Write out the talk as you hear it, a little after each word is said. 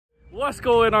What's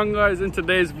going on, guys? In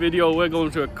today's video we're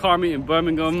going to a car meet in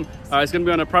Birmingham. It's going to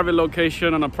be on a private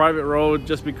location on a private road,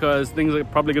 just because things are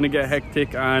probably going to get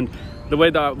hectic, and the way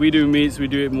that we do meets, we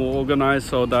do it more organized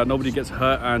so that nobody gets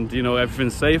hurt and, you know,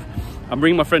 everything's safe. I'm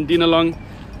bringing my friend Dean along.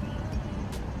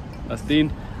 That's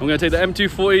Dean. I'm going to take the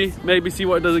M240, maybe see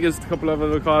what it does against a couple of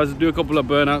other cars, do a couple of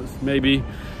burnouts maybe.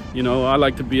 You know, I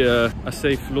like to be a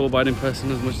safe, law-abiding person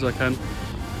as much as I can.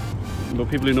 But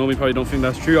people who know me probably don't think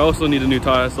that's true. I also need a new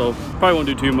tire, so probably won't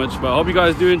do too much. But I hope you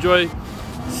guys do enjoy.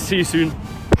 See you soon.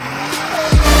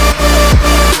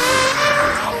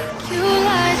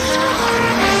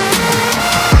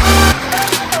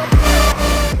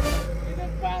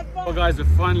 Well, guys, we're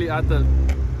finally at the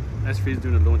S3 is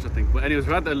doing a launch, I think. But anyways,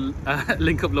 we're at the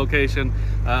link-up location.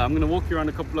 I'm going to walk you around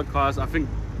a couple of cars. I think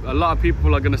a lot of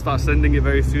people are going to start sending it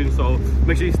very soon, so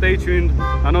make sure you stay tuned.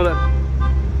 I know that,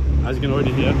 as you can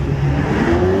already hear,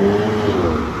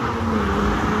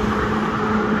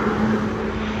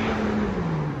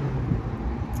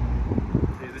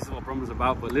 this is what Brumwhips is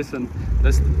about. But listen,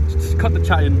 let's just cut the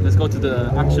chatting, let's go to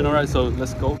the action. All right, so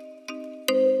let's go.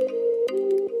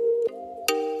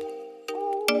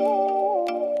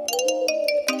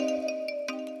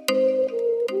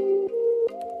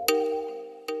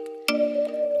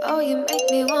 Oh, you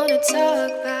make me wanna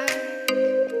talk back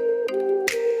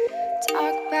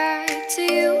to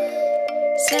you.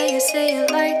 Say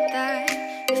it like that.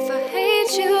 If I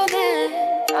hate you, then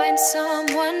find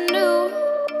someone new.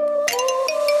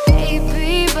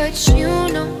 Baby, but you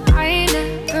know I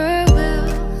never will.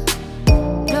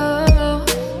 No,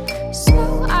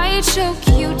 so I choke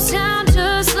you down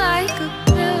just like a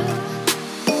pill.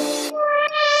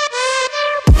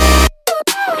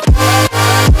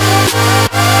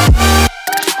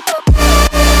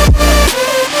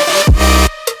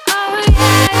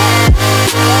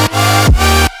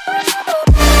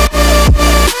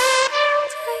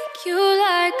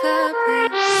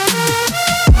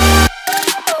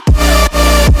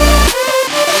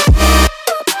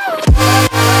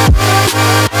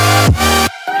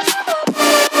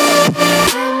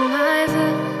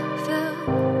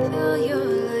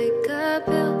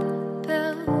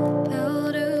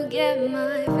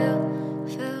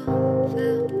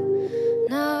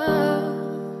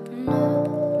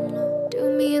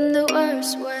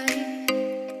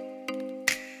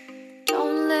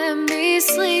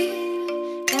 Sleep,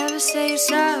 never say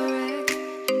sorry.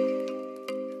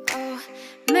 Oh,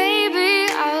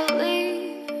 maybe I'll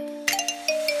leave,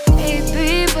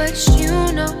 baby, but you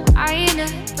know I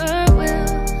never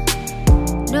will.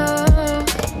 No.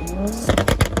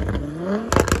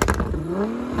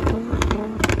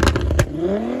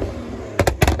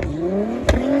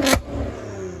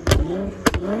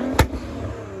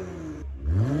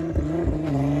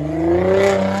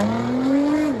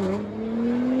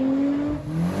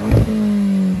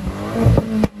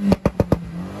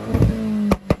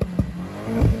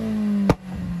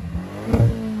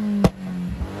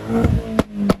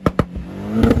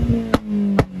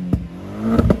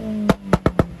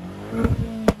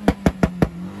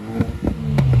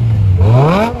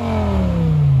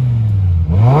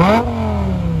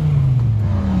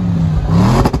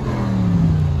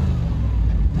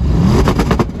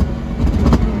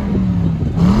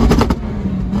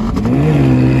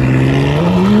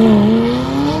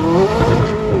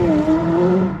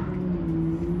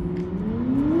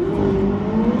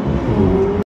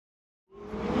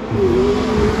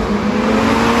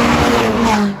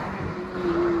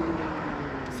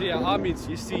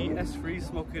 You see S3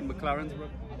 smoking McLarens, bro.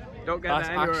 Don't get That's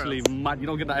that anywhere actually else. mad. You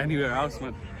don't get that anywhere else,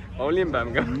 man. Only in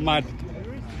Birmingham. Mad.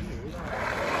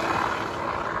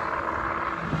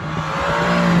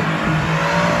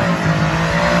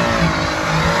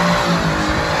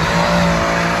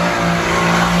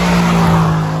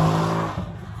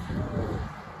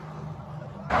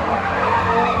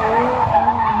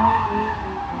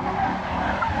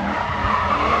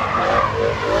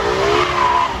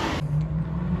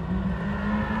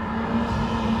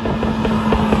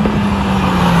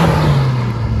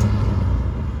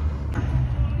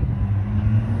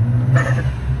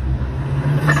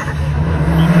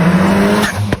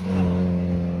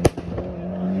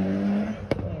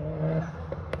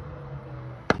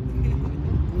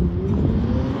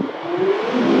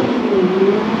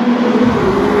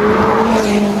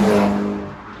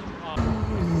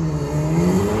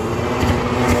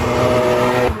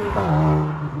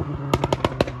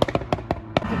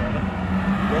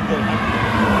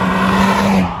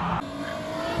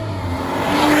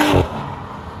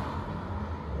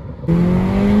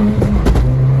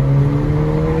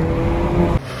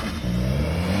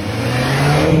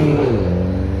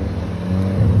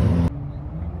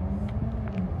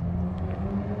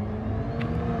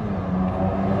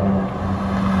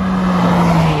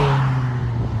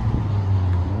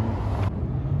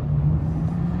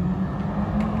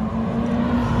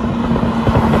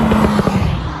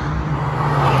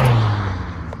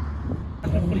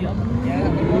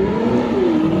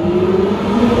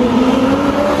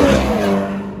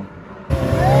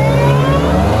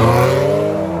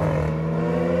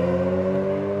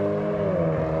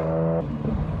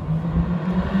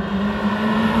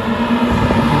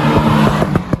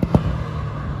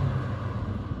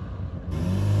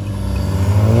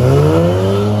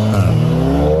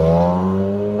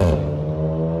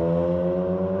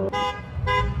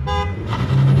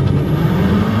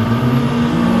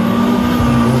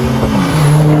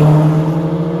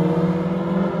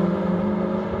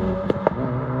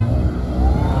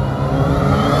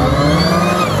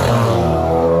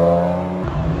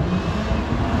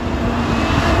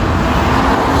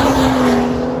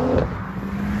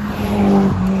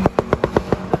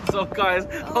 So guys,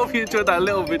 hope you enjoyed that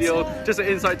little video, just an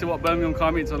insight to what Birmingham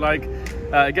car meets are like.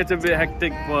 It gets a bit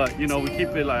hectic, but you know, we keep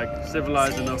it like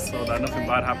civilized enough so that nothing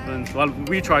bad happens. Well,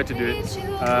 we try to do it.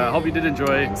 Hope you did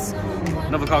enjoy.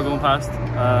 Another car going past.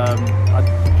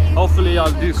 Hopefully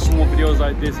I'll do a couple more videos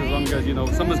like this, as long as, you know,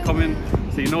 summer's coming,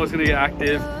 so you know it's gonna get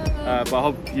active. But I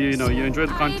hope you enjoyed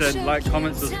the content. Like,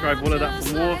 comment, subscribe, all of that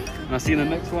for more, and I'll see you in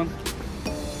the next one.